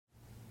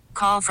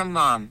call from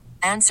mom.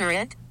 Answer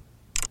it.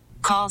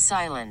 Call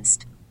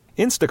silenced.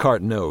 Instacart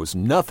knows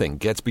nothing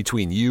gets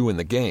between you and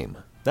the game.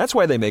 That's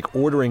why they make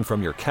ordering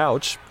from your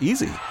couch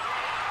easy.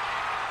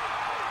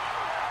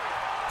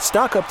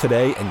 Stock up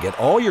today and get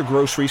all your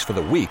groceries for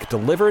the week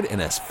delivered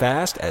in as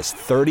fast as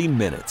 30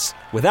 minutes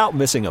without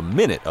missing a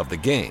minute of the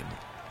game.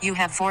 You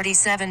have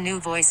 47 new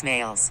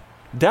voicemails.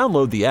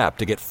 Download the app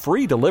to get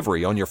free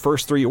delivery on your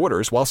first 3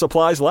 orders while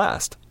supplies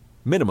last.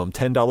 Minimum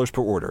 $10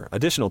 per order.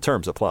 Additional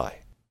terms apply.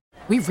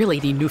 We really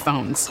need new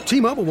phones.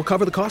 T-Mobile will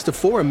cover the cost of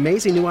 4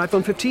 amazing new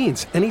iPhone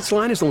 15s, and each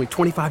line is only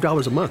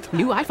 $25 a month.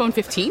 New iPhone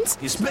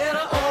 15s? It's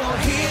better over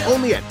here.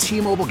 Only at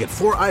T-Mobile, get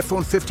 4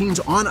 iPhone 15s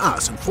on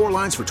us and 4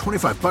 lines for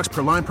 $25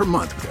 per line per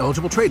month with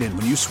eligible trade-in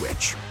when you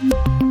switch.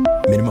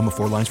 Minimum of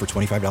 4 lines for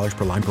 $25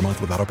 per line per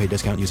month with autopay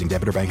discount using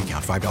debit or bank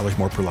account. $5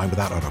 more per line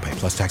without autopay,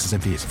 plus taxes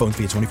and fees. Phone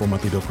fee at 24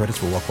 monthly bill credits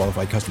for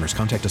well-qualified customers.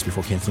 Contact us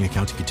before canceling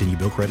account to continue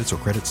bill credits or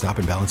credit stop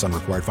and balance on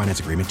required finance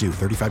agreement due.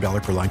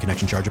 $35 per line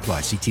connection charge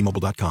applies. See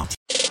T-Mobile.com.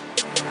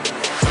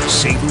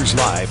 Sabres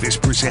Live is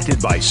presented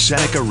by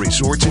Seneca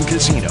Resorts and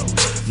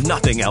Casinos.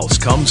 Nothing else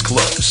comes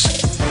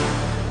close.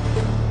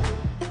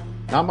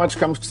 Not much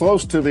comes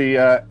close to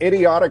the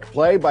idiotic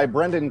play by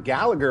Brendan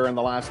Gallagher in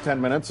the last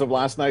 10 minutes of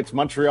last night's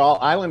Montreal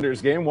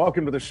Islanders game.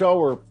 Welcome to the show.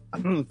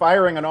 We're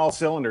firing on all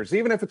cylinders,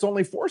 even if it's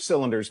only 4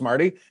 cylinders,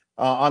 Marty,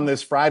 on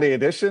this Friday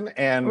edition.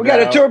 And we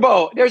got a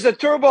turbo. There's a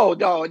turbo,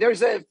 though.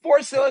 There's a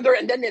 4-cylinder,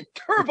 and then the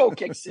turbo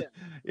kicks in.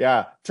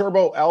 Yeah,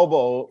 turbo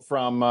elbow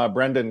from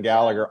Brendan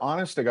Gallagher.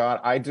 Honest to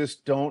God, I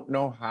just don't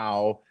know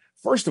how.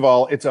 First of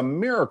all, it's a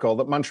miracle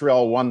that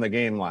Montreal won the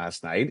game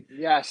last night.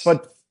 Yes.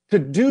 But to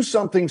do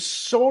something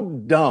so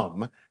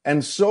dumb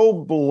and so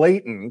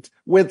blatant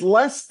with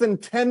less than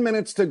 10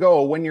 minutes to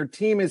go when your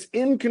team is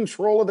in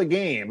control of the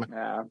game,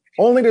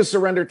 only to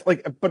surrender.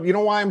 But you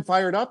know why I'm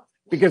fired up?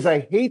 Because I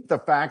hate the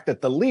fact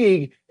that the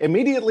league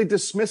immediately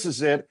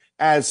dismisses it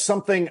as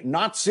something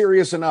not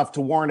serious enough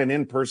to warrant an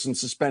in-person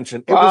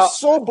suspension. It was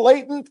so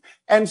blatant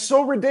and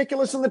so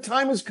ridiculous, and the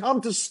time has come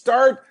to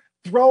start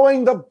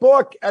throwing the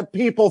book at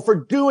people for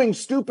doing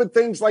stupid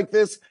things like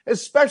this,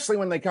 especially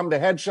when they come to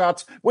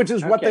headshots, which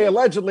is what they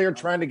allegedly are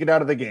trying to get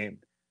out of the game.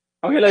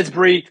 Okay, let's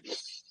breathe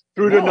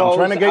through the nose. I'm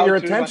trying to get your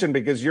attention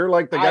because you're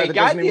like the guy that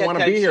doesn't even want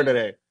to be here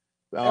today.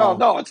 Oh,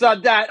 no, it's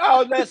not that.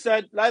 Oh,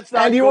 listen, let's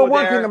not. And you go were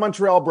working there. the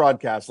Montreal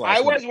broadcast last night.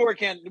 I was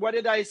working. What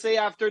did I say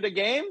after the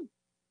game?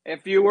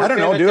 If you were, I don't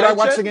know, dude. I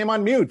watched the game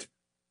on mute.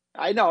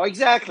 I know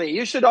exactly.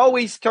 You should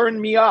always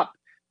turn me up.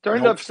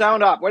 Turn the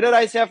sound up. What did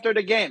I say after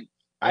the game?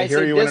 I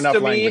hear you in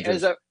enough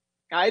languages.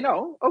 I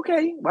know.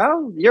 Okay.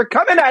 Well, you're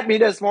coming at me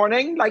this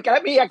morning. Like,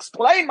 let me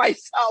explain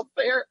myself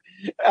here.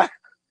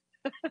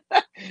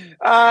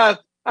 I'm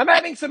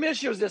having some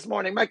issues this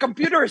morning. My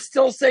computer is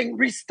still saying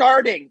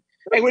restarting,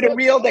 like with a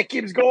reel that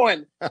keeps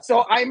going.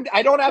 So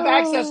I don't have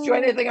access to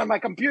anything on my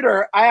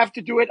computer. I have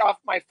to do it off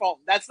my phone.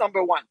 That's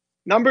number one.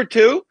 Number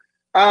two,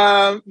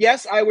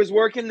 yes, I was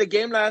working the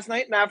game last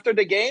night, and after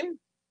the game,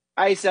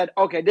 I said,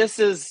 okay, this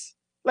is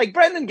like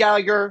Brendan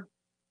Gallagher.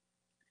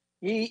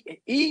 He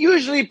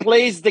usually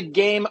plays the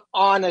game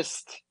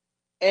honest,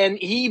 and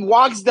he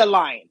walks the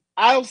line.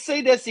 I'll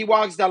say this, he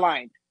walks the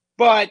line.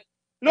 But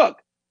look,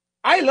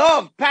 I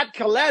love Pat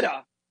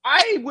Kaleta.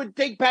 I would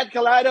take Pat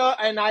Kaleta,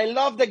 and I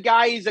love the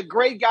guy. He's a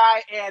great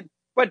guy.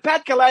 But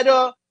Pat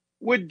Kaleta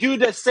would do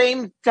the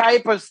same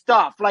type of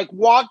stuff, like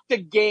walk the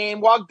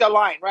game, walk the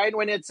line, right?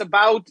 When it's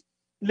about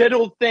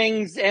little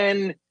things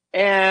and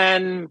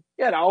scrums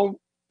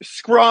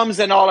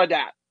and all of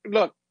that.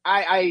 Look,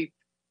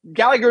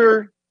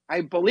 Gallagher, I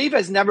believe,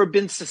 has never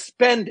been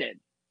suspended.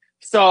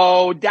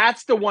 So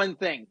that's the one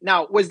thing.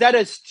 Now, was that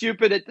a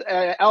stupid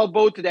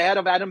elbow to the head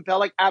of Adam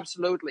Pelech?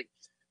 Absolutely.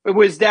 But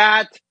was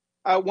that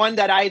one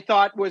that I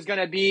thought was going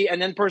to be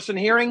an in-person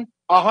hearing?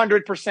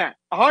 100%.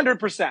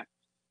 100%.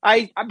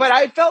 But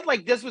I felt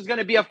like this was going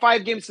to be a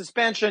 5-game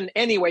suspension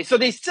anyway. So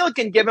they still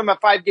can give him a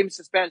 5-game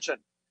suspension.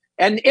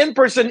 An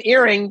in-person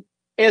hearing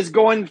is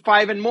going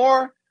 5 and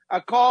more.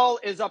 A call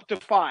is up to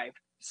 5.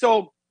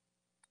 So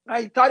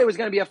I thought it was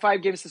going to be a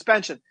 5-game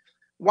suspension.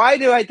 Why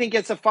do I think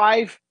it's a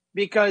 5?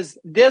 Because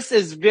this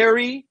is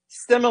very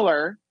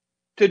similar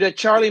to the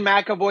Charlie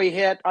McAvoy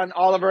hit on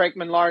Oliver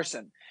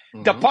Ekman-Larsson.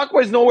 Mm-hmm. The puck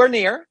was nowhere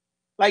near.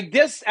 Like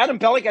this, Adam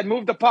Pelech had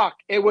moved the puck.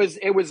 It was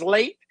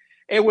late.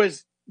 It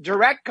was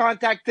direct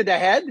contact to the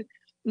head.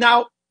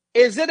 Now,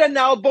 is it an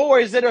elbow or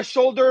is it a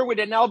shoulder with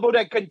an elbow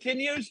that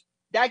continues?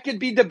 That could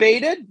be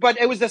debated, but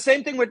it was the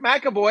same thing with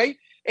McAvoy.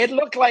 It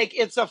looked like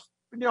it's a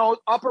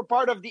upper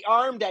part of the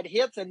arm that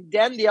hits and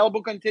then the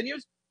elbow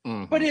continues.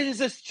 Mm-hmm. But it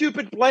is a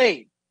stupid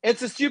play.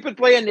 It's a stupid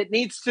play, and it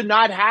needs to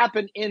not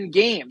happen in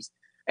games.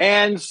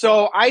 And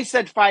so I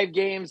said 5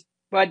 games,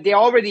 but they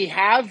already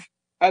have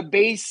a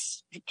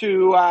base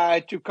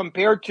to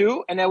compare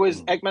to, and that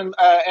was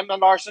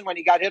Ekman-Larsson when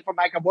he got hit from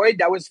McAvoy.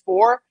 That was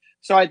 4.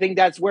 So I think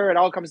that's where it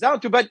all comes down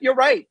to. But you're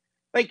right.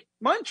 Like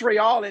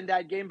Montreal in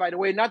that game, by the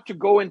way, not to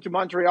go into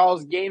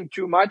Montreal's game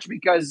too much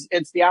because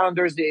it's the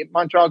Islanders, the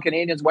Montreal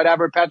Canadiens,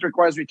 whatever, Patrick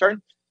Roy's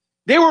return.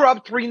 They were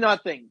up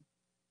 3-0.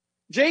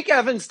 Jake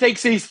Evans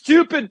takes a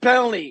stupid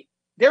penalty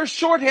They're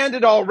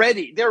shorthanded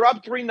already. They're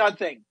up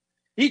 3-0.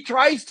 He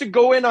tries to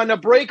go in on a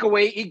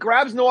breakaway. He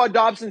grabs Noah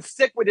Dobson's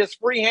stick with his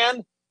free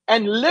hand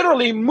and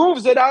literally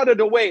moves it out of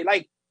the way,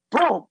 like,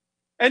 boom.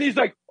 And he's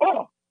like,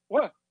 oh,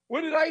 what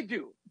did I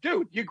do?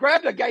 Dude, you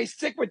grabbed a guy's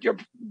stick with your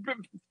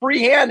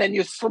free hand and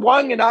you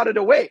swung it out of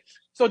the way.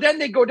 So then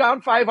they go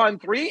down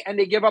 5-on-3 and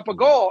they give up a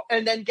goal.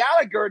 And then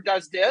Gallagher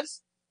does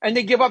this and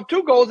they give up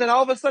 2 goals and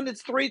all of a sudden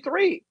it's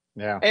 3-3.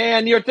 Yeah.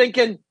 And you're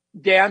thinking,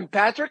 damn,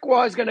 Patrick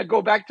Roy is going to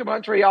go back to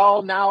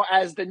Montreal now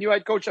as the new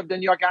head coach of the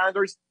New York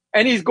Islanders.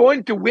 And he's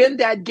going to win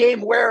that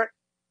game where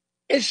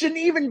it shouldn't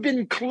even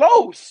been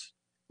close.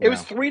 It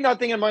was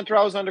 3-0 and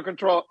Montreal was under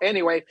control.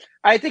 Anyway,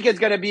 I think it's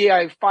going to be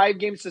a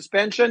 5-game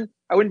suspension.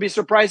 I wouldn't be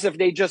surprised if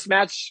they just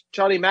match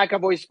Charlie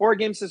McAvoy's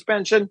 4-game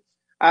suspension.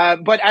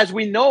 But as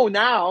we know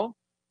now,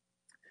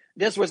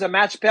 this was a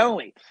match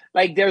penalty.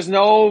 Like, there's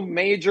no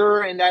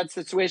major in that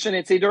situation.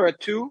 It's either a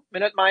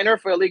 2-minute minor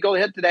for illegal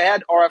hit to the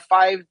head or a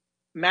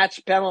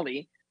 5-match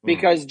penalty.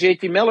 Because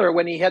JT Miller,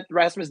 when he hit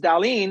Rasmus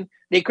Dahlin,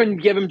 they couldn't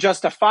give him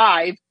just a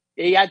 5.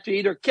 They had to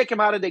either kick him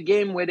out of the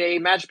game with a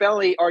match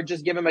penalty or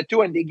just give him a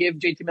 2, and they gave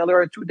JT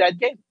Miller a 2 that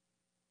game.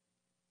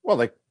 Well,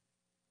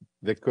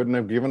 they couldn't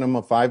have given him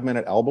a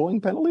 5-minute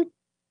elbowing penalty?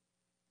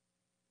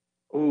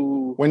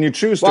 Ooh. When you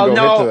choose to hit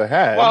to the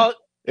head,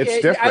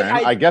 it's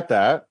different. I get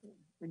that.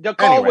 The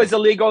call was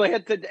illegal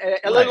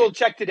illegal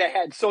check to the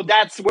head. So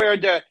that's where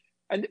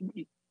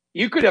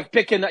you could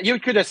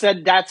have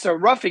said that's a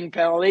roughing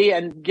penalty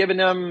and given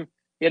him,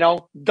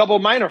 double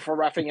minor for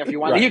roughing if you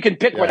want. Right. You can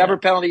pick whatever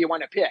penalty you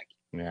want to pick.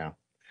 Yeah.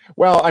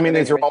 Well, I mean,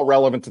 these are all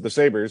relevant to the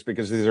Sabres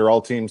because these are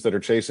all teams that are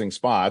chasing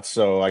spots.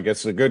 So I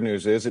guess the good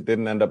news is it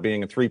didn't end up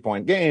being a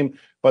 3-point game.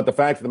 But the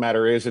fact of the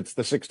matter is it's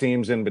the 6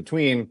 teams in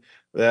between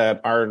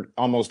that are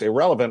almost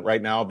irrelevant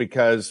right now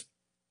because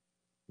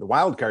the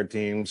wild card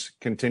teams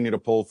continue to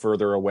pull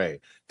further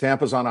away.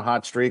 Tampa's on a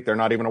hot streak. They're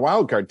not even a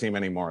wild card team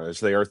anymore as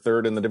they are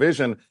 3rd in the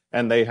division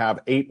and they have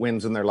 8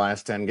 wins in their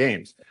last 10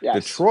 games.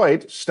 Yes.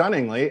 Detroit,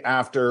 stunningly,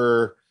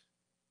 after,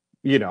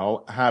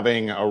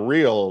 having a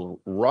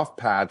real rough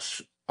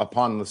patch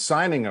upon the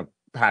signing of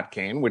Pat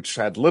Kane, which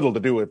had little to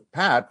do with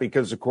Pat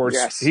because, of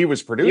course, he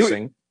was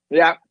producing.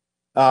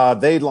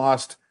 They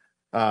lost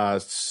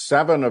 9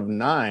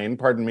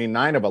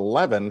 of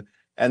 11.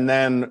 And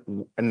then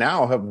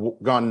now have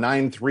gone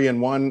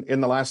 9-3-1 in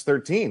the last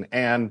 13.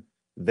 And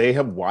they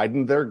have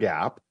widened their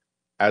gap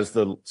as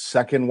the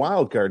second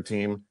wildcard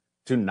team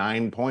to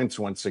 9 points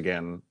once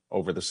again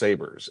over the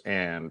Sabres.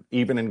 And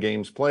even in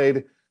games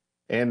played,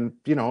 and,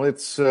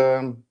 it's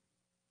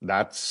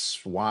that's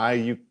why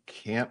you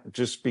can't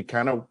just be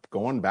kind of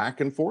going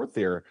back and forth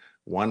here,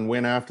 one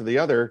win after the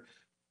other.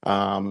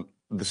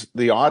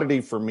 The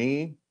oddity for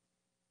me,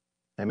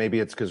 and maybe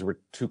it's because we're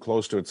too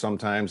close to it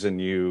sometimes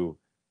and you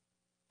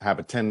have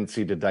a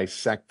tendency to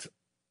dissect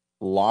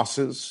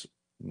losses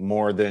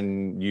more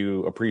than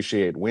you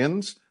appreciate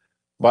wins.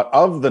 But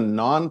of the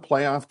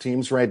non-playoff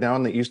teams right now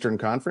in the Eastern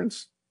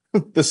Conference,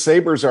 the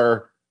Sabres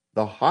are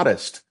the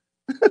hottest.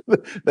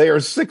 They are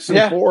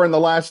 6-4 in the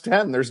last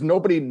 10. There's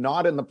nobody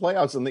not in the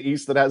playoffs in the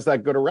East that has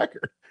that good a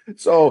record.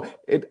 So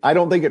I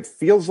don't think it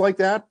feels like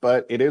that,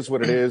 but it is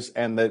what it is.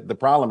 And the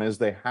problem is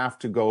they have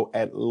to go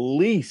at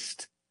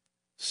least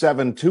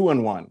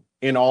 7-2-1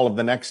 in all of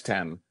the next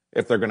 10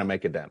 if they're going to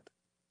make a dent.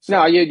 So.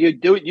 No, you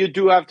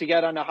do have to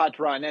get on a hot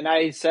run. And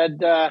I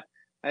said,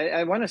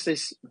 I want to say,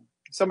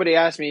 somebody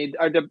asked me,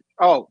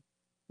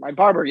 my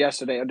barber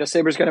yesterday, are the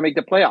Sabres going to make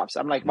the playoffs?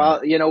 I'm like,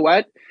 well, you know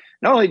what?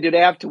 Not only do they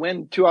have to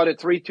win 2 out of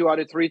 3, 2 out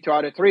of 3, 2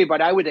 out of 3,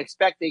 but I would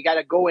expect they got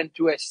to go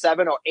into a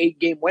 7 or 8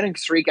 game winning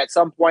streak at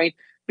some point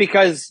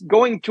because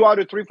going 2 out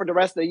of 3 for the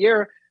rest of the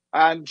year,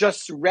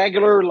 just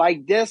regular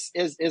like this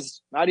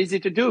is not easy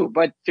to do.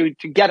 But to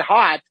get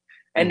hot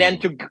and then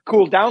to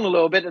cool down a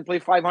little bit and play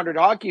 500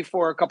 hockey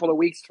for a couple of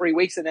weeks, 3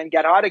 weeks, and then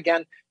get hot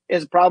again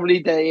is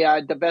probably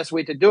the best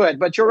way to do it.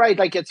 But you're right.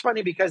 Like, it's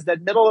funny because the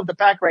middle of the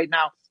pack right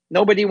now,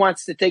 nobody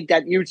wants to take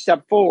that huge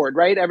step forward,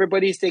 right?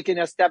 Everybody's taking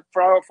a step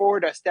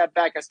forward, a step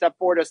back, a step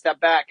forward, a step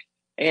back.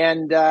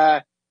 And,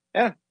 the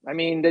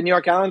New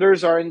York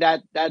Islanders are in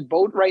that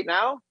boat right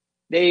now.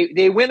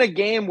 They win a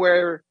game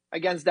where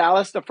against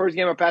Dallas, the first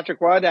game of Patrick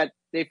Roy that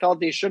they felt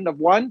they shouldn't have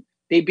won.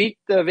 They beat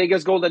the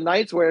Vegas Golden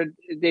Knights where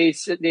they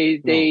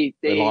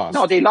lost.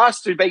 No, they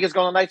lost to Vegas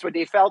Golden Knights where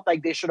they felt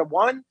like they should have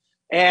won.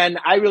 And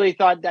I really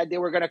thought that they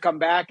were going to come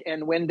back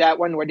and win that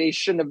one where they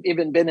shouldn't have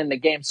even been in the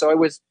game. So it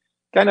was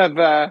kind of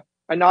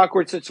an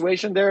awkward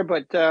situation there,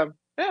 but a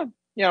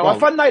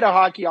fun night of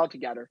hockey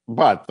altogether.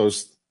 But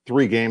those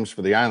 3 games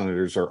for the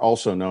Islanders are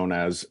also known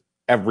as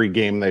every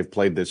game they've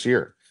played this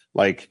year.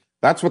 Like,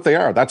 that's what they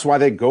are. That's why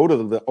they go to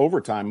the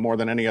overtime more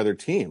than any other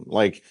team.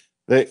 Like,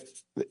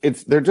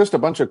 they're just a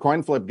bunch of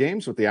coin flip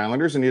games with the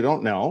Islanders, and you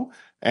don't know.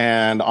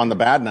 And on the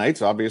bad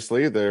nights,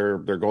 obviously, their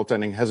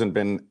goaltending hasn't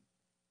been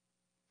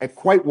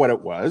quite what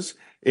it was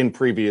in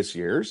previous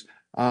years.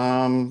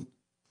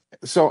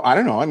 So I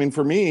don't know. I mean,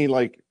 for me,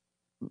 like,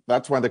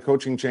 that's why the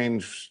coaching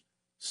change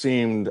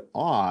seemed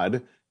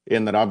odd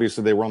in that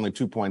obviously they were only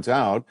 2 points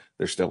out.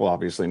 They're still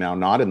obviously now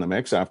not in the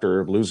mix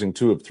after losing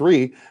 2 of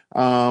 3.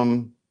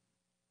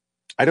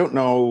 I don't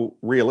know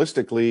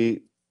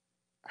realistically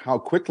how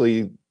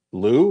quickly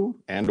Lou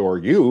and or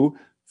you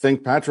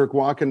think Patrick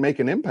Waugh can make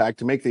an impact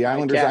to make the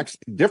Islanders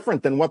actually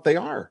different than what they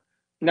are.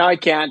 No, I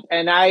can't.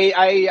 And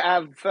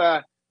I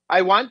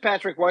want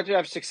Patrick Waugh to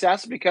have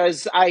success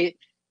because I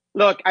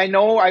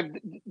know I've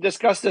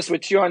discussed this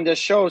with you on this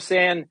show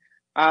saying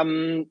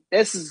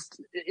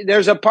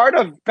there's a part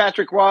of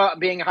Patrick Waugh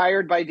being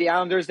hired by the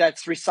Islanders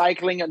that's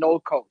recycling an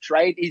old coach,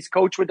 right? He's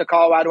coached with the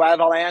Colorado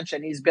Avalanche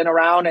and he's been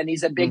around and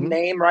he's a big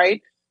name,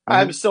 right?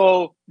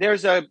 So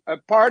there's a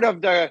part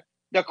of the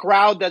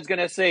crowd that's going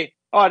to say,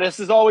 oh, this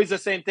is always the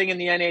same thing in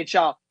the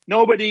NHL.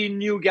 Nobody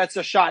new gets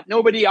a shot.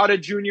 Nobody out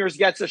of juniors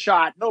gets a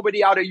shot.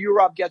 Nobody out of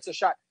Europe gets a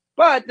shot.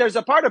 But there's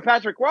a part of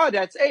Patrick Waugh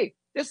that's, hey,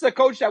 this is a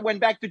coach that went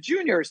back to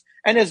juniors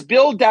and has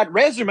built that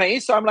resume.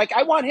 So I'm like,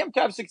 I want him to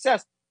have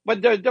success.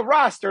 But the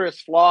roster is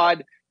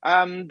flawed.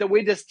 The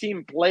way this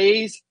team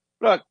plays.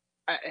 Look,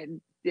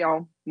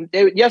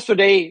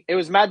 yesterday it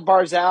was Matt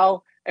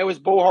Barzal. It was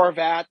Bo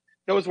Horvat.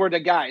 Those were the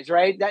guys,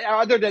 right?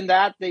 Other than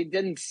that, they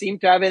didn't seem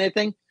to have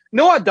anything.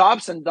 Noah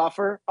Dobson,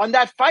 Duffer, on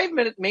that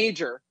 5-minute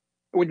major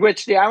with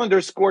which the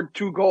Islanders scored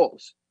 2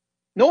 goals.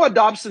 Noah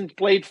Dobson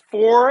played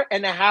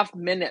 4.5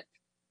 minutes.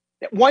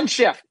 One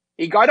shift.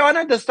 He got on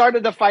at the start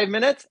of the 5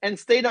 minutes and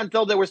stayed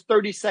until there was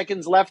 30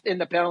 seconds left in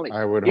the penalty.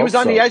 He was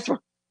on the ice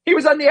for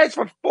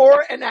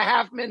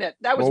 4.5 minutes.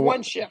 That was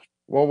one shift.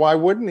 Well, why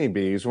wouldn't he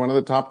be? He's one of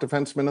the top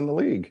defensemen in the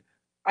league.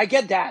 I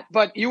get that.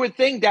 But you would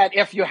think that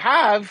if you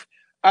have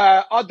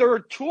other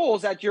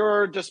tools at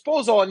your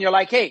disposal and you're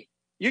like, hey,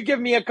 you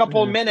give me a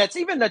couple minutes,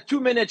 even a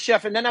 2-minute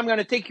shift, and then I'm going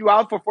to take you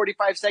out for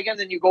 45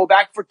 seconds and you go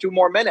back for 2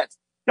 more minutes.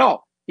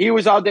 No, he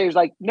was out there. He was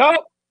like, no,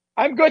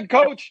 I'm good,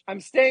 coach. I'm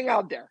staying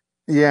out there.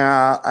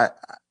 Yeah,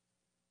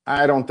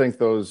 I don't think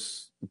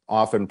those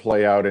often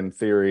play out in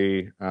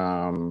theory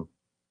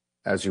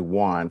as you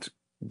want,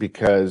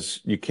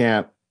 because you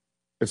can't.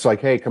 It's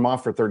like, hey, come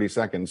off for 30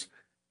 seconds.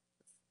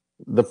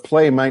 The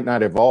play might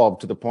not evolve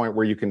to the point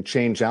where you can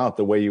change out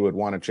the way you would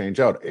want to change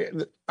out.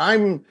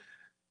 I'm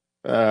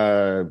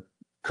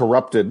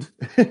corrupted,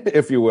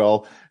 if you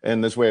will,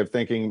 in this way of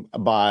thinking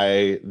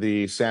by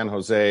the San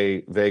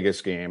Jose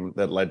Vegas game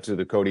that led to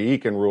the Cody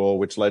Eakin rule,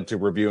 which led to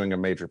reviewing of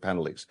major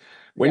penalties.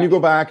 When you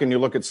go back and you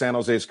look at San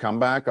Jose's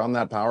comeback on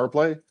that power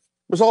play, it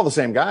was all the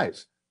same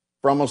guys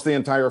for almost the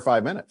entire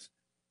 5 minutes,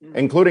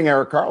 including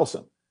Erik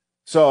Karlsson.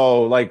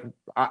 So, like,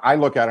 I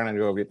look at it and I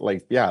go,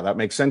 like, yeah, that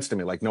makes sense to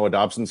me. Like, Noah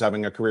Dobson's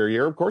having a career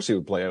year. Of course he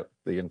would play out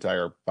the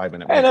entire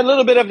 5-minute match. And a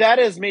little bit of that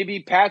is maybe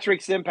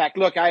Patrick's impact.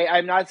 Look,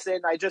 I'm not saying,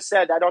 I just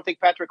said I don't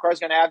think Patrick Roy is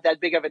going to have that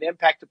big of an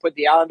impact to put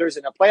the Islanders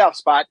in a playoff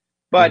spot.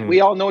 But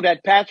we all know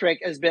that Patrick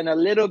has been a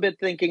little bit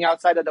thinking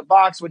outside of the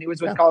box when he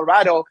was with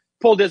Colorado,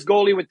 pulled his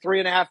goalie with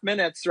 3.5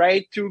 minutes,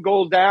 right? 2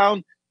 goals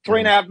down,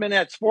 3.5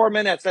 minutes, 4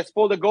 minutes. Let's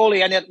pull the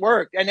goalie. And it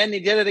worked. And then he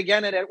did it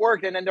again and it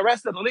worked. And then the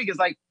rest of the league is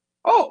like,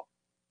 oh,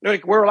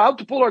 like we're allowed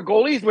to pull our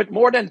goalies with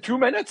more than 2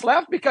 minutes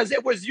left, because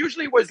it was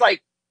usually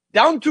like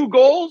down 2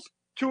 goals,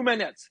 2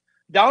 minutes,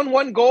 down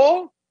 1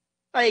 goal.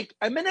 Like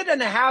a minute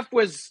and a half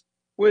was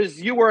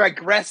you were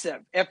aggressive.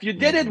 If you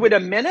did it with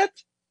a minute,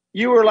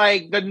 you were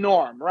like the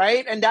norm,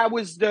 right? And that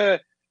was the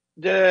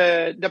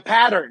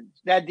pattern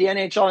that the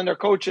NHL and their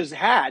coaches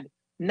had.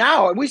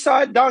 Now we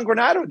saw it down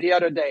Granado the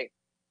other day,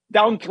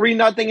 down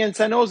 3-0 in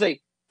San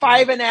Jose.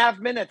 5.5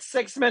 minutes,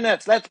 6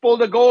 minutes. Let's pull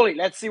the goalie.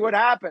 Let's see what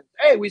happens.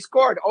 Hey, we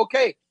scored.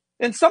 Okay.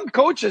 And some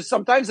coaches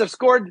sometimes have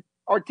scored,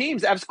 our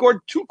teams have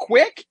scored too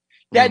quick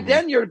that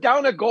then you're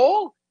down a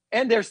goal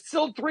and there's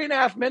still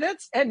 3.5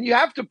 minutes. And you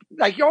have to,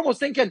 like, you're almost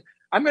thinking,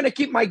 I'm going to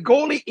keep my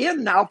goalie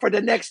in now for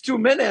the next 2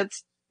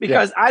 minutes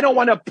because I don't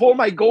want to pull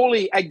my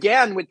goalie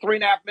again with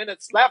 3.5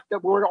 minutes left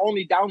that we're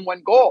only down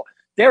 1 goal.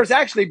 There's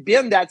actually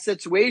been that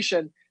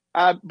situation.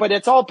 But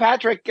it's all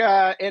Patrick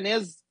and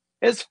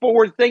his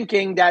forward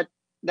thinking that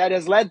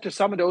has led to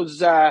some of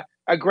those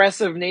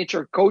aggressive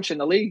nature coach in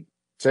the league.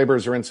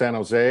 Sabres are in San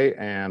Jose,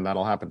 and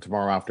that'll happen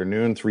tomorrow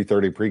afternoon,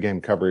 3:30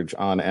 pregame coverage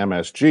on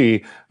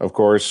MSG. Of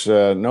course,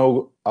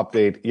 no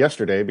update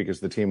yesterday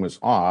because the team was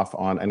off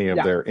on any of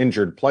their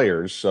injured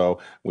players. So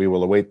we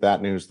will await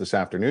that news this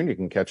afternoon. You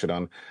can catch it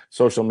on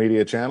social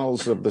media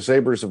channels of the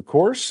Sabres, of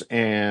course.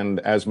 And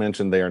as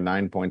mentioned, they are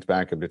 9 points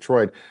back of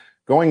Detroit,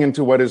 going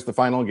into what is the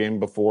final game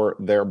before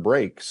their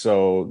break.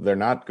 So they're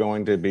not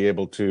going to be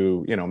able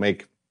to,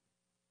 make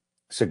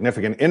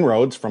significant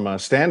inroads from a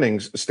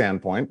standings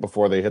standpoint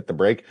before they hit the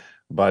break,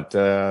 but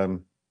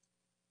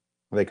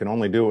they can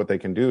only do what they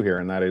can do here,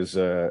 and that is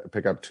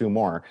pick up 2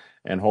 more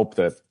and hope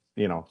that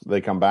they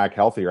come back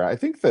healthier. I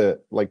think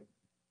that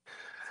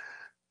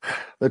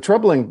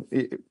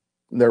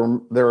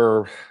there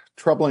are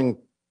troubling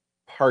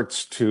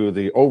parts to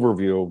the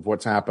overview of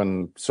what's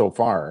happened so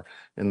far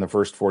in the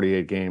first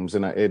 48 games,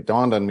 and it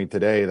dawned on me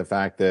today the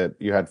fact that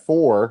you had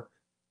 4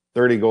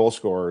 30-goal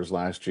scorers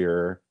last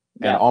year.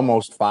 And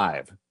almost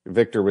 5.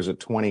 Victor was at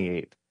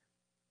 28.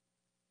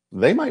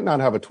 They might not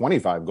have a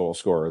 25-goal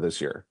scorer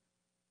this year.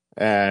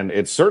 And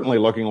it's certainly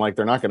looking like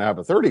they're not going to have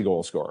a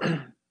 30-goal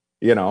scorer,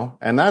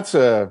 and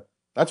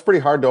that's pretty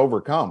hard to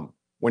overcome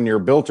when you're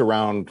built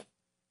around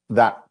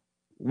that,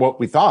 what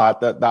we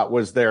thought that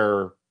was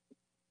their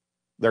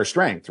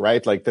strength,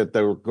 right? Like that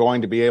they're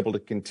going to be able to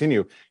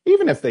continue,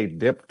 even if they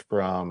dipped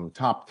from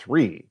top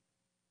 3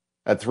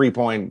 at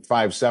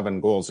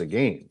 3.57 goals a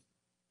game,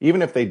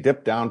 even if they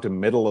dip down to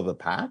middle of the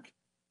pack,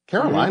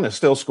 Carolina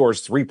still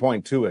scores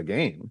 3.2 a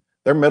game.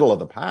 They're middle of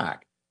the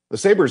pack. The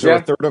Sabres are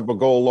a third of a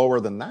goal lower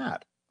than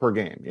that per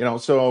game,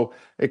 so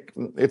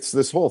it's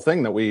this whole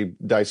thing that we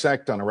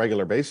dissect on a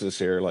regular basis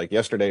here. Like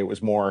yesterday, it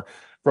was more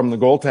from the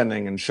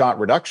goaltending and shot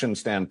reduction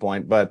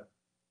standpoint, but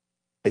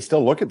they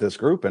still look at this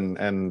group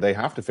and they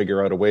have to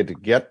figure out a way to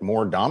get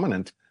more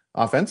dominant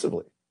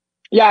offensively.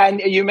 Yeah, and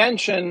you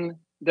mentioned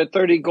the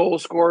 30 goal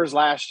scorers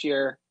last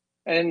year,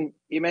 and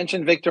you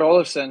mentioned Victor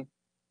Olofsson.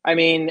 I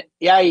mean,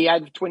 yeah, he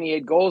had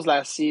 28 goals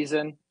last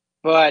season,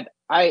 but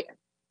I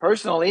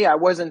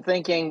wasn't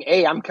thinking,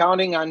 hey, I'm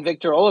counting on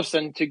Victor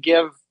Olofsson to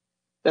give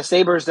the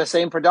Sabres the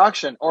same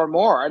production or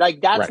more.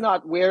 Like, that's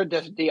not where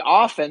the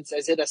offense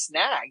is at a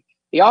snag.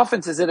 The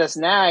offense is at a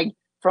snag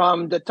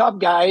from the top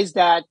guys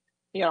that,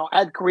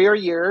 had career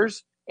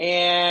years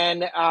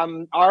and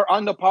are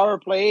on the power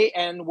play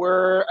and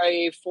were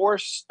a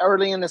force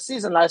early in the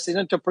season last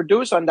season to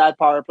produce on that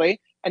power play.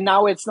 And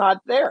now it's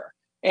not there.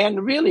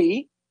 And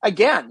really,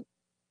 again,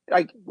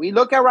 like we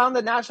look around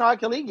the National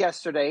Hockey League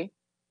yesterday,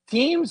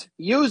 teams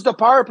use the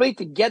power play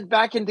to get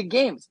back into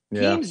games.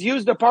 Yeah. Teams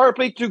use the power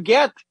play to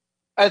get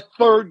a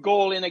third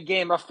goal in a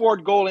game, a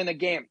fourth goal in a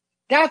game.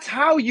 That's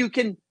how you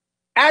can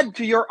add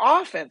to your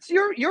offense.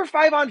 Your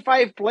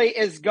 5-on-5 play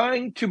is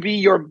going to be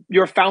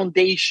your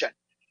foundation.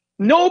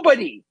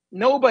 Nobody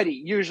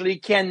usually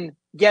can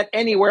get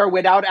anywhere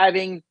without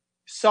having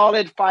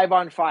solid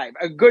 5-on-5,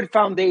 a good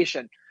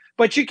foundation.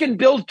 But you can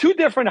build 2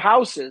 different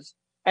houses.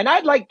 And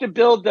I'd like to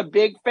build the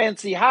big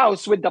fancy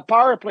house with the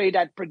power play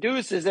that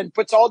produces and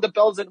puts all the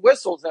bells and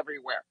whistles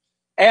everywhere.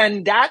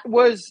 And that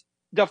was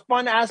the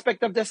fun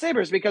aspect of the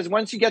Sabres, because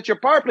once you get your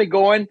power play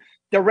going,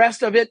 the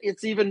rest of it,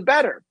 it's even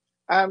better.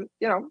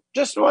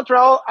 Just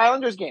Montreal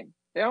Islanders game,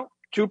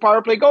 2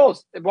 power play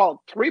goals.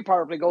 Well, 3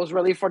 power play goals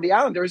really for the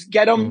Islanders.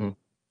 Get them,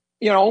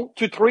 to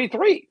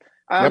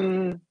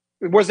 3-3.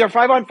 Was their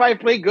 5-on-5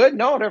 play good?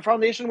 No, their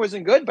foundation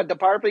wasn't good, but the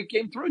power play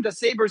came through. The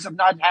Sabres have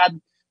not had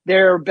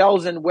their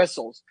bells and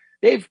whistles.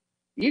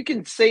 You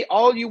can say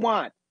all you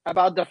want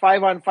about the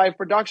 5-on-5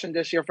 production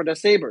this year for the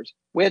Sabres,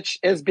 which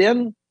has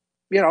been,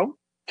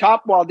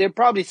 top. Well, they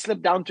probably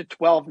slipped down to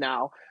 12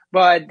 now,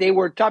 but they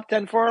were top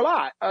 10 for a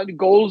lot.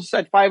 Goals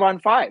at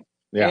 5-on-5.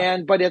 Yeah.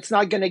 But it's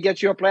not going to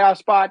get you a playoff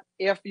spot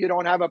if you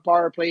don't have a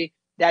power play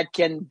that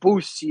can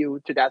boost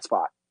you to that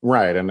spot.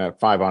 Right. And at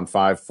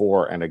 5-on-5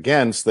 for and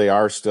against, they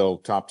are still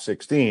top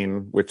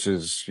 16, which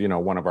is,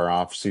 one of our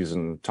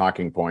off-season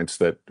talking points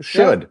that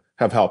should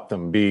have helped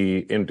them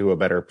be into a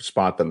better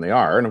spot than they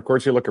are. And of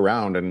course, you look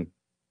around and,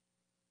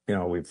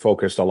 we've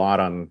focused a lot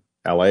on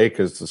LA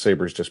because the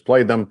Sabres just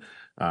played them.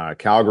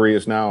 Calgary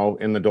is now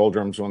in the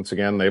doldrums once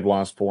again. They've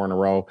lost 4 in a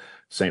row.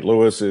 St.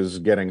 Louis is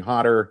getting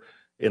hotter.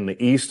 In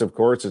the East, of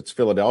course, it's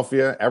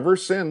Philadelphia. Ever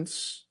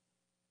since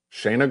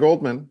Shayna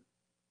Goldman,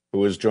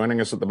 who is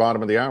joining us at the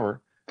bottom of the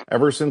hour,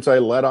 ever since I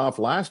led off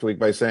last week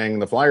by saying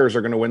the Flyers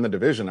are going to win the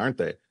division, aren't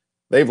they?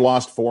 They've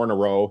lost 4 in a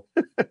row.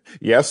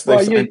 Yes,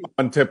 they signed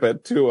on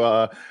Tippett to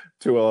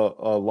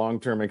a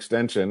long-term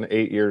extension,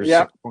 8 years,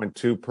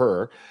 6.2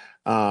 per.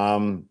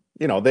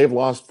 They've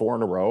lost 4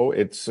 in a row.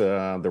 It's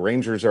the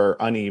Rangers are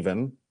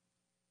uneven.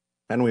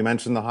 And we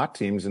mentioned the hot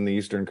teams in the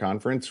Eastern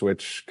Conference,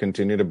 which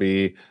continue to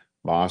be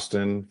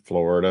Boston,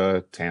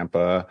 Florida,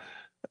 Tampa.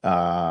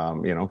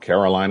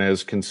 Carolina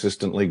is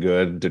consistently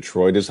good.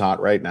 Detroit is hot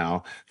right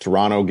now.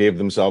 Toronto gave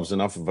themselves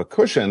enough of a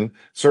cushion,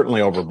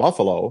 certainly over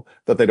Buffalo,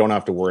 that they don't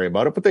have to worry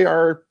about it. But they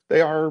are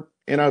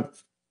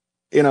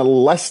in a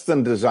less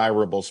than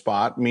desirable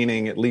spot,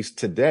 meaning at least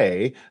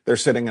today they're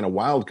sitting in a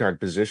wild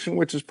card position,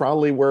 which is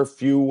probably where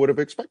few would have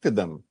expected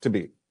them to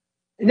be.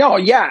 No,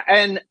 yeah,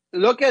 and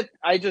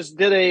I just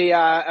did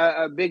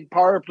a big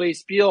power play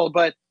spiel,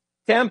 but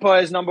Tampa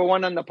is number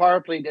 1 on the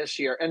power play this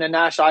year in the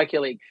National Hockey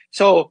League.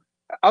 So,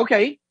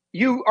 okay,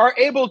 you are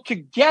able to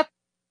get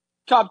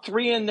top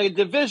 3 in the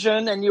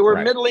division and you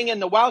were middling in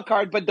the wild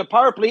card, but the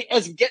power play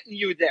is getting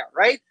you there,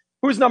 right?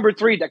 Who's number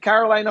 3? The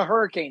Carolina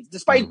Hurricanes.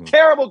 Despite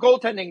terrible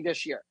goaltending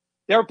this year,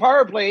 their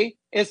power play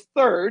is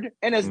 3rd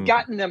and has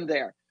gotten them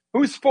there.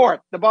 Who's 4th?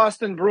 The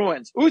Boston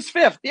Bruins. Who's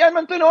 5th? The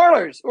Edmonton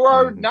Oilers, who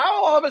are now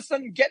all of a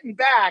sudden getting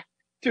back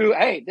to,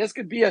 hey, this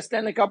could be a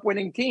Stanley Cup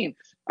winning team.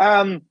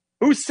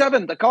 Who's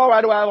 7th? The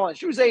Colorado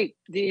Avalanche. Who's 8th?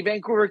 The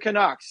Vancouver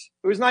Canucks.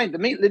 Who's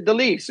 9th? The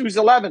Leafs. Who's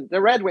 11th?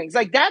 The Red Wings.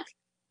 Like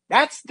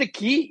that's the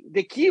key.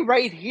 The key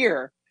right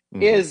here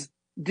is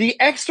the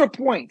extra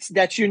points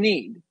that you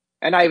need.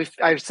 And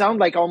I sound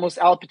like almost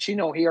Al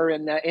Pacino here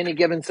in Any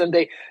Given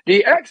Sunday.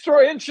 The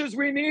extra inches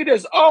we need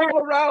is all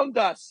around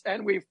us,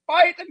 and we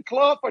fight and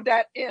claw for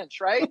that inch,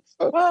 right?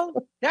 Well,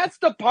 that's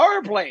the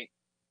power play.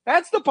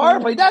 That's the power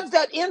play. That's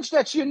that inch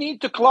that you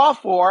need to claw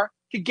for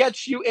to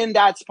get you in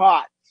that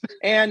spot.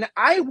 And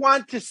I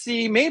want to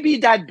see maybe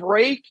that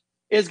break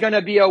is going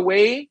to be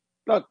away.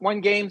 Look,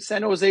 one game,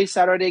 San Jose,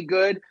 Saturday,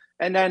 good.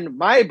 And then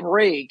my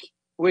break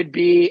would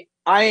be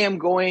I am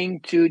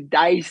going to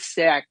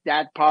dissect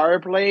that power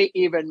play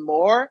even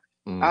more,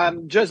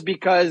 just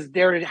because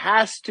there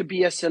has to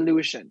be a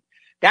solution.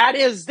 That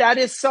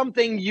is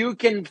something you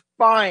can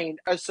find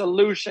a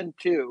solution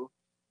to,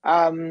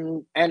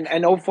 and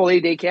hopefully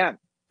they can.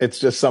 It's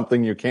just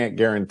something you can't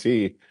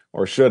guarantee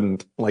or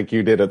shouldn't, like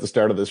you did at the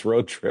start of this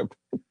road trip.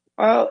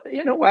 Well,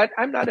 you know what?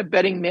 I'm not a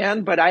betting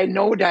man, but I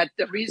know that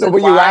the reason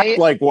but why you act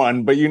like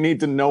one, but you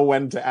need to know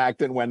when to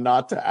act and when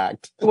not to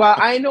act. Well,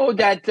 I know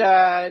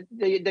that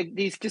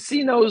these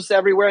casinos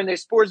everywhere and their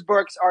sports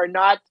books are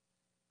not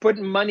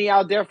putting money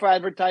out there for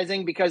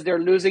advertising because they're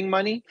losing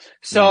money.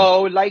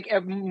 So like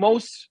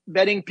most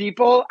betting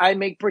people, I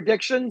make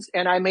predictions,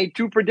 and I made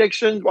 2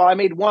 predictions. Well, I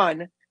made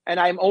 1, and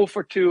I'm 0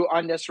 for 2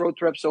 on this road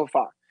trip so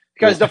far.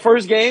 Because the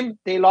first game,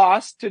 they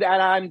lost to the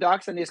Anaheim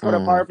Ducks and they scored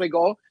a power play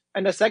goal.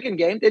 And the second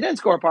game, they didn't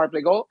score a power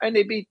play goal and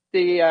they beat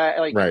the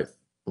LA.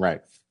 Right.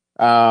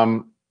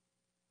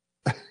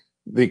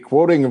 The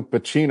quoting of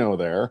Pacino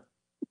there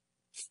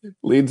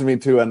leads me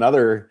to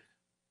another.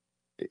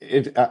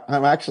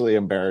 I'm actually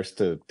embarrassed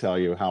to tell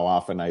you how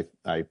often I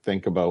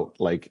think about,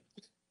 like,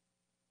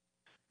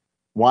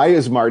 why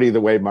is Marty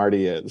the way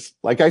Marty is?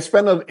 Like, I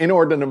spend an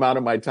inordinate amount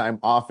of my time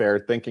off air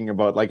thinking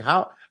about, like,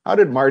 how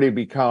did Marty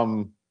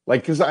become,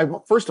 like, because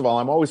first of all,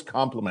 I'm always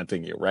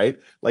complimenting you, right?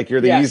 Like,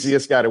 you're the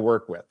easiest guy to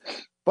work with.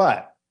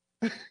 But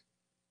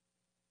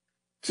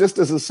just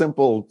as a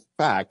simple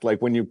fact,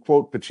 like when you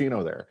quote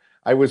Pacino there,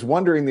 I was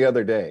wondering the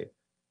other day,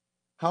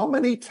 how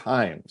many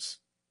times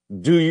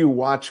do you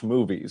watch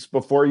movies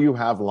before you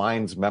have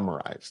lines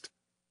memorized?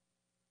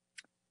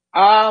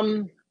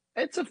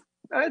 It's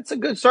a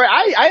good story.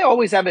 I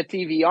always have a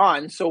TV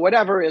on, so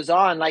whatever is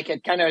on, like,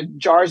 it kind of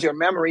jars your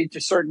memory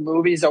to certain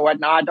movies or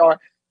whatnot.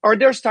 Or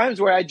there's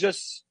times where I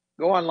just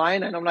go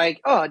online and I'm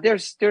like, oh,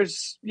 there's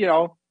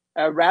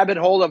a rabbit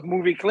hole of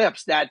movie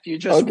clips that you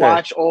just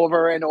watch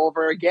over and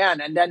over again,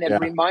 and then it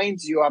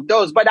reminds you of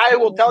those. But I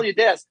will tell you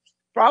this,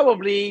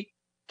 probably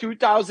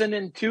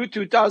 2002,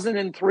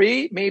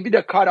 2003, maybe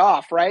the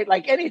cutoff, right?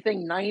 Like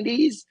anything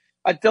 90s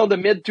until the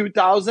mid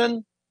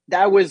 2000,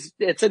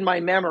 it's in my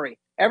memory.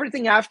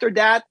 Everything after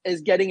that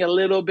is getting a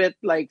little bit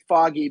like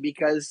foggy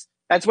because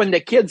that's when the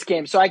kids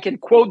came. So I can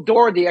quote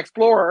Dora the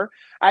Explorer.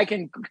 I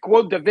can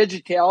quote the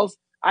VeggieTales.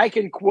 I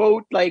can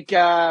quote like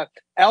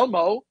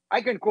Elmo.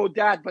 I can quote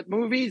that, but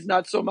movies,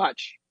 not so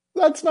much.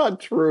 That's not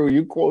true.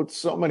 You quote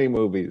so many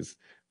movies.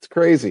 It's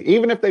crazy.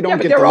 Even if they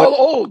don't get they're all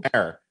old.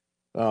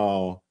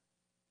 Oh.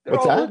 They're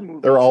What's all that? old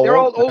movies. They're all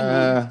old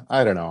movies.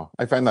 I don't know.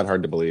 I find that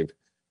hard to believe.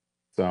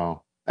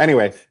 So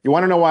anyway, you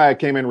want to know why I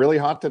came in really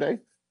hot today?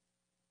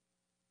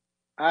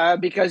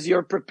 Because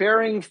you're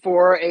preparing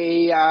for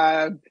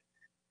a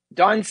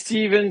Don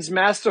Stevens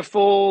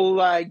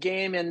masterful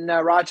game in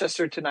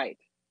Rochester tonight.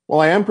 Well,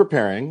 I am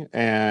preparing,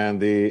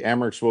 and the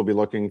Amerks will be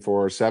looking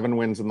for 7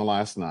 wins in the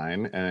last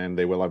 9, and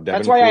they will have Devin.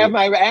 That's why I have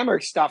my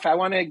Amerks stuff. I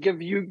want to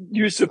give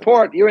you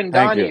support, you and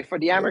Donnie, for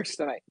the Amerks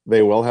tonight.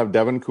 They will have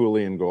Devin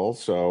Cooley in goal.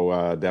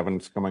 So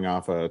Devin's coming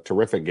off a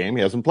terrific game.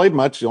 He hasn't played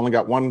much. He only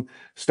got 1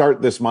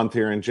 start this month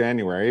here in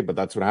January, but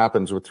that's what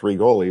happens with 3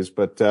 goalies.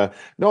 But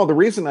no, the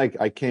reason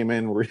I came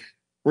in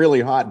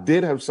really hot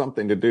did have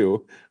something to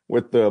do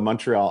with the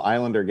Montreal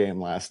Islander game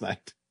last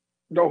night.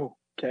 No.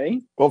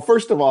 Okay. Well,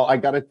 first of all, I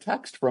got a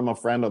text from a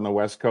friend on the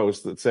West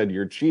Coast that said,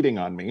 you're cheating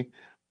on me.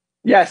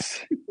 Yes.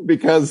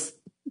 Because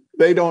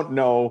they don't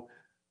know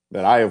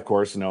that I, of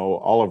course, know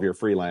all of your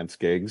freelance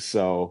gigs.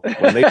 So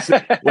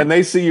when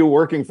they see you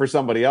working for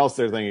somebody else,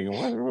 they're thinking,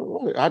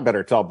 well, I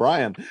better tell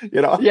Brian,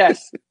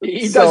 Yes.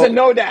 He doesn't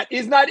know that.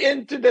 He's not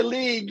into the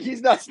league.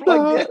 He's not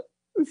plugged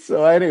in.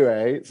 So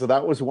anyway, so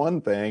that was one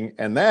thing.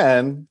 And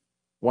then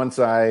once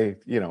I,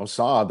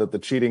 saw that the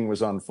cheating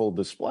was on full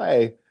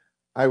display,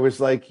 I was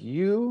like,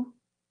 you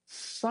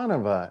son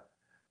of a,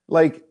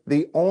 like,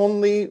 the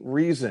only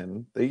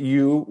reason that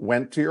you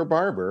went to your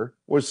barber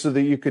was so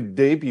that you could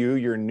debut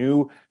your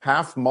new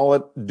half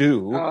mullet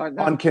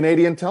on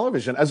Canadian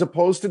television, as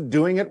opposed to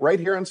doing it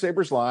right here on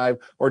Sabres Live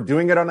or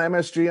doing it on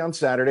MSG on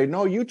Saturday.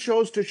 No, you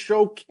chose to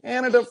show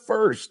Canada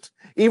first,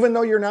 even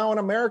though you're now an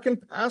American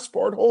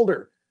passport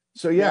holder.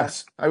 So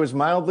yes, I was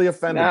mildly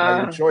offended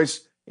by your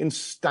choice in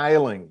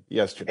styling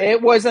yesterday.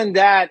 It wasn't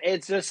that.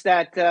 It's just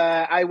that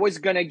I was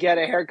going to get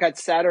a haircut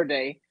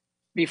Saturday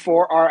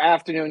before our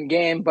afternoon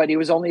game, but he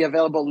was only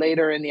available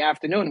later in the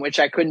afternoon, which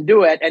I couldn't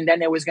do it. And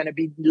then it was going to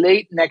be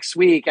late next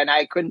week, and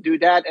I couldn't do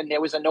that. And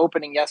there was an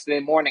opening yesterday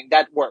morning.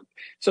 That worked.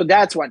 So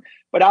that's one.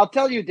 But I'll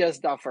tell you this,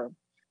 Duffer.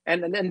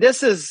 And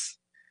this is,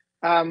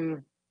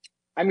 I'm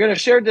going to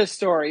share this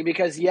story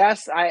because,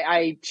 yes,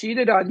 I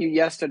cheated on you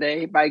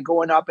yesterday by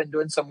going up and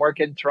doing some work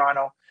in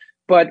Toronto.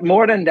 But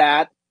more than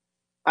that,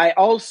 I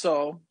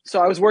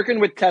was working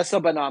with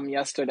Tessa Bonhomme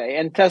yesterday,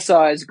 and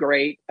Tessa is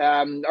great.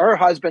 Her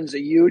husband's a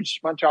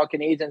huge Montreal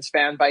Canadiens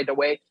fan, by the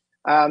way.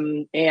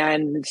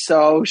 And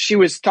so she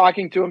was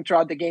talking to him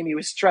throughout the game. He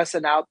was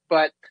stressing out,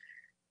 but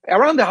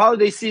around the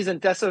holiday season,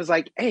 Tessa was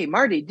like, "Hey,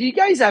 Marty, do you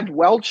guys have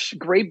Welch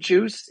grape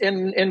juice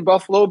in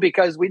Buffalo?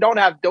 Because we don't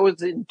have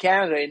those in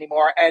Canada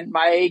anymore." And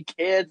my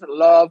kids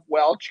love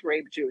Welch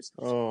grape juice.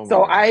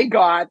 So I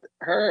got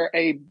her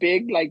a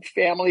big, like,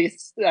 family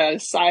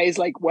size,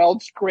 like,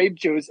 Welch grape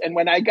juice. And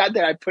when I got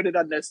there, I put it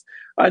on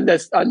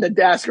the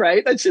desk,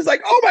 right? And she's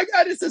like, "Oh my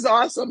God, this is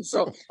awesome."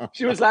 So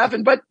she was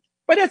laughing. But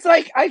it's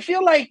like, I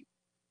feel like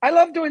I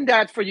love doing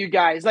that for you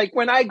guys. Like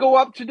when I go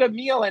up to the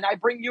meal and I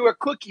bring you a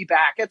cookie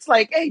back, it's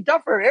like, "Hey,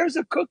 Duffer, here's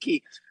a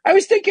cookie. I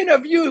was thinking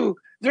of you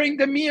during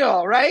the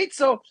meal," right?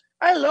 So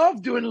I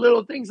love doing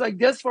little things like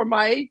this for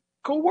my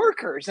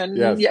coworkers, and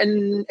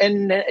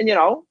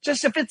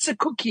just if it's a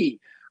cookie,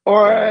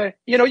 or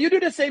you do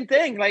the same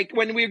thing. Like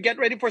when we get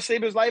ready for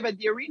Sabres Live at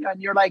the arena,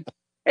 and you're like,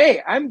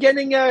 "Hey, I'm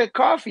getting a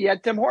coffee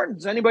at Tim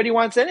Hortons. Anybody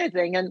wants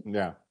anything?"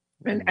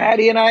 And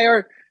Addie and I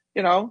are,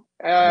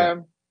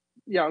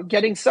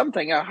 getting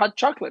something, a hot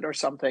chocolate or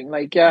something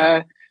like.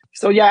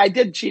 So I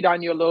did cheat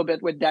on you a little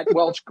bit with that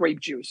Welch grape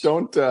juice.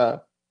 Don't.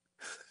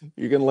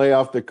 You can lay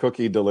off the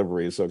cookie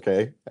deliveries,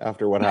 okay?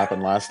 After what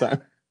happened last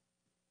time.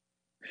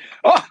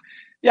 Oh,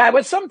 yeah,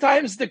 but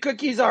sometimes the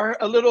cookies are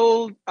a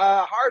little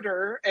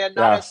harder and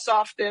not as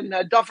soft. And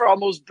Duffer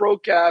almost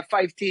broke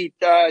 5 teeth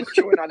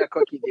chewing on a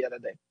cookie the other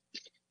day.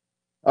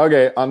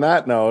 Okay, on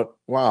that note,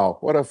 wow,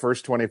 what a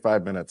first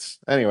 25 minutes.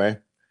 Anyway,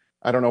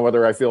 I don't know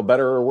whether I feel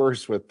better or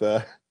worse with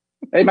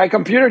Hey, my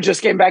computer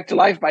just came back to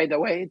life, by the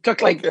way. It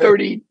took like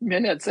 30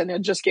 minutes and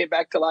it just came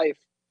back to life.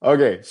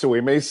 Okay, so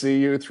we may see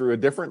you through a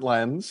different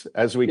lens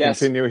as we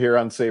continue here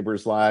on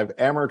Sabres Live.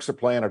 Amerks are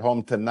playing at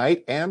home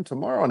tonight and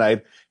tomorrow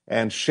night,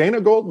 and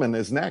Shayna Goldman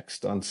is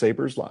next on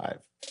Sabres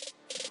Live.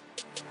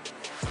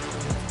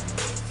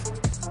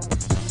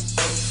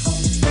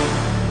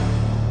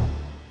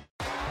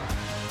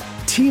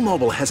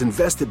 T-Mobile has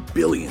invested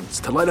billions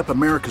to light up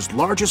America's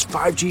largest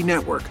 5G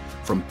network,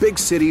 from big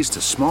cities to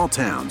small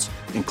towns,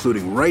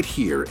 including right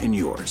here in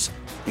yours.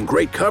 And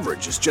great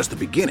coverage is just the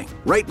beginning.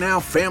 Right now,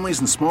 families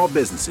and small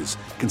businesses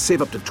can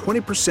save up to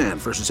 20%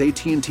 versus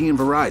AT&T and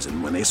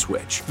Verizon when they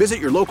switch. Visit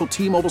your local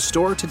T-Mobile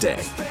store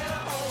today.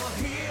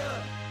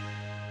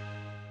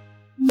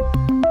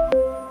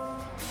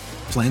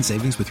 Plan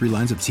savings with 3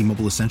 lines of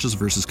T-Mobile Essentials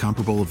versus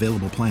comparable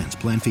available plans.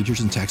 Plan features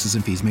and taxes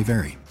and fees may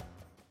vary.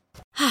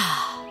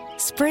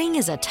 Spring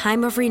is a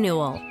time of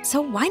renewal,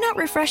 so why not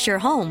refresh your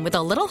home with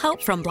a little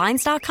help from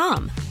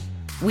Blinds.com?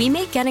 We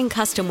make getting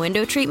custom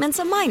window treatments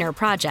a minor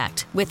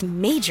project with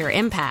major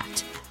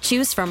impact.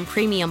 Choose from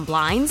premium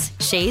blinds,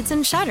 shades,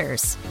 and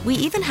shutters. We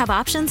even have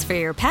options for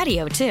your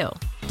patio, too.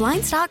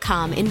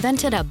 Blinds.com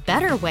invented a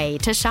better way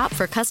to shop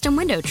for custom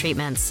window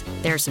treatments.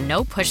 There's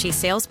no pushy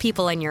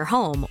salespeople in your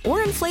home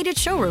or inflated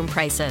showroom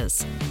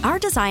prices. Our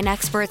design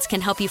experts can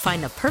help you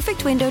find the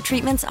perfect window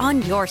treatments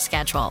on your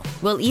schedule.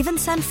 We'll even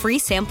send free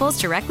samples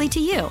directly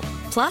to you.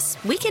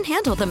 Plus, we can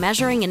handle the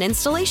measuring and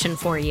installation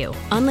for you.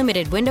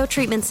 Unlimited window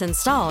treatments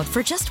installed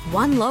for just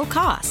one low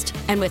cost.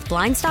 And with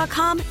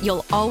Blinds.com,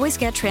 you'll always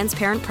get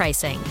transparent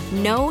pricing.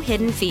 No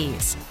hidden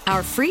fees.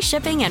 Our free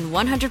shipping and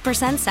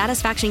 100%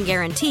 satisfaction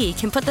guarantee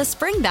can put the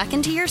spring back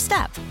into your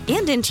step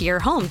and into your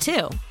home,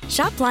 too.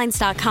 Shop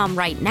Blinds.com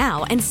right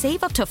now and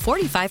save up to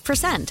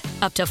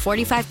 45%. Up to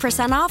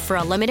 45% off for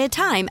a limited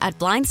time at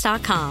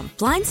Blinds.com.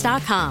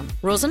 Blinds.com.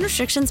 Rules and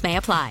restrictions may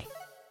apply.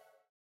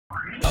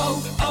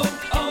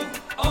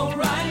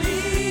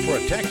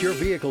 Protect your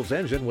vehicle's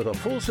engine with a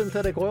full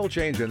synthetic oil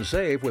change and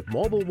save with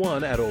Mobile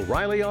One at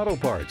O'Reilly Auto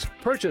Parts.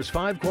 Purchase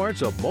 5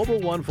 quarts of Mobile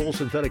One full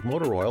synthetic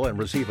motor oil and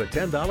receive a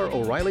 $10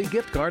 O'Reilly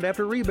gift card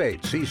after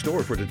rebate. See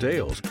store for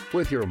details.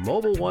 With your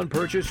Mobile One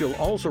purchase, you'll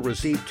also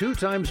receive 2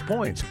 times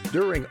points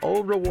during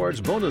O Rewards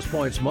Bonus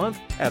Points Month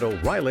at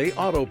O'Reilly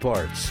Auto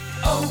Parts.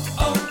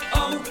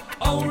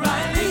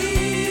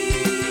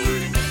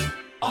 O'Reilly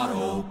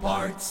Auto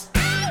Parts.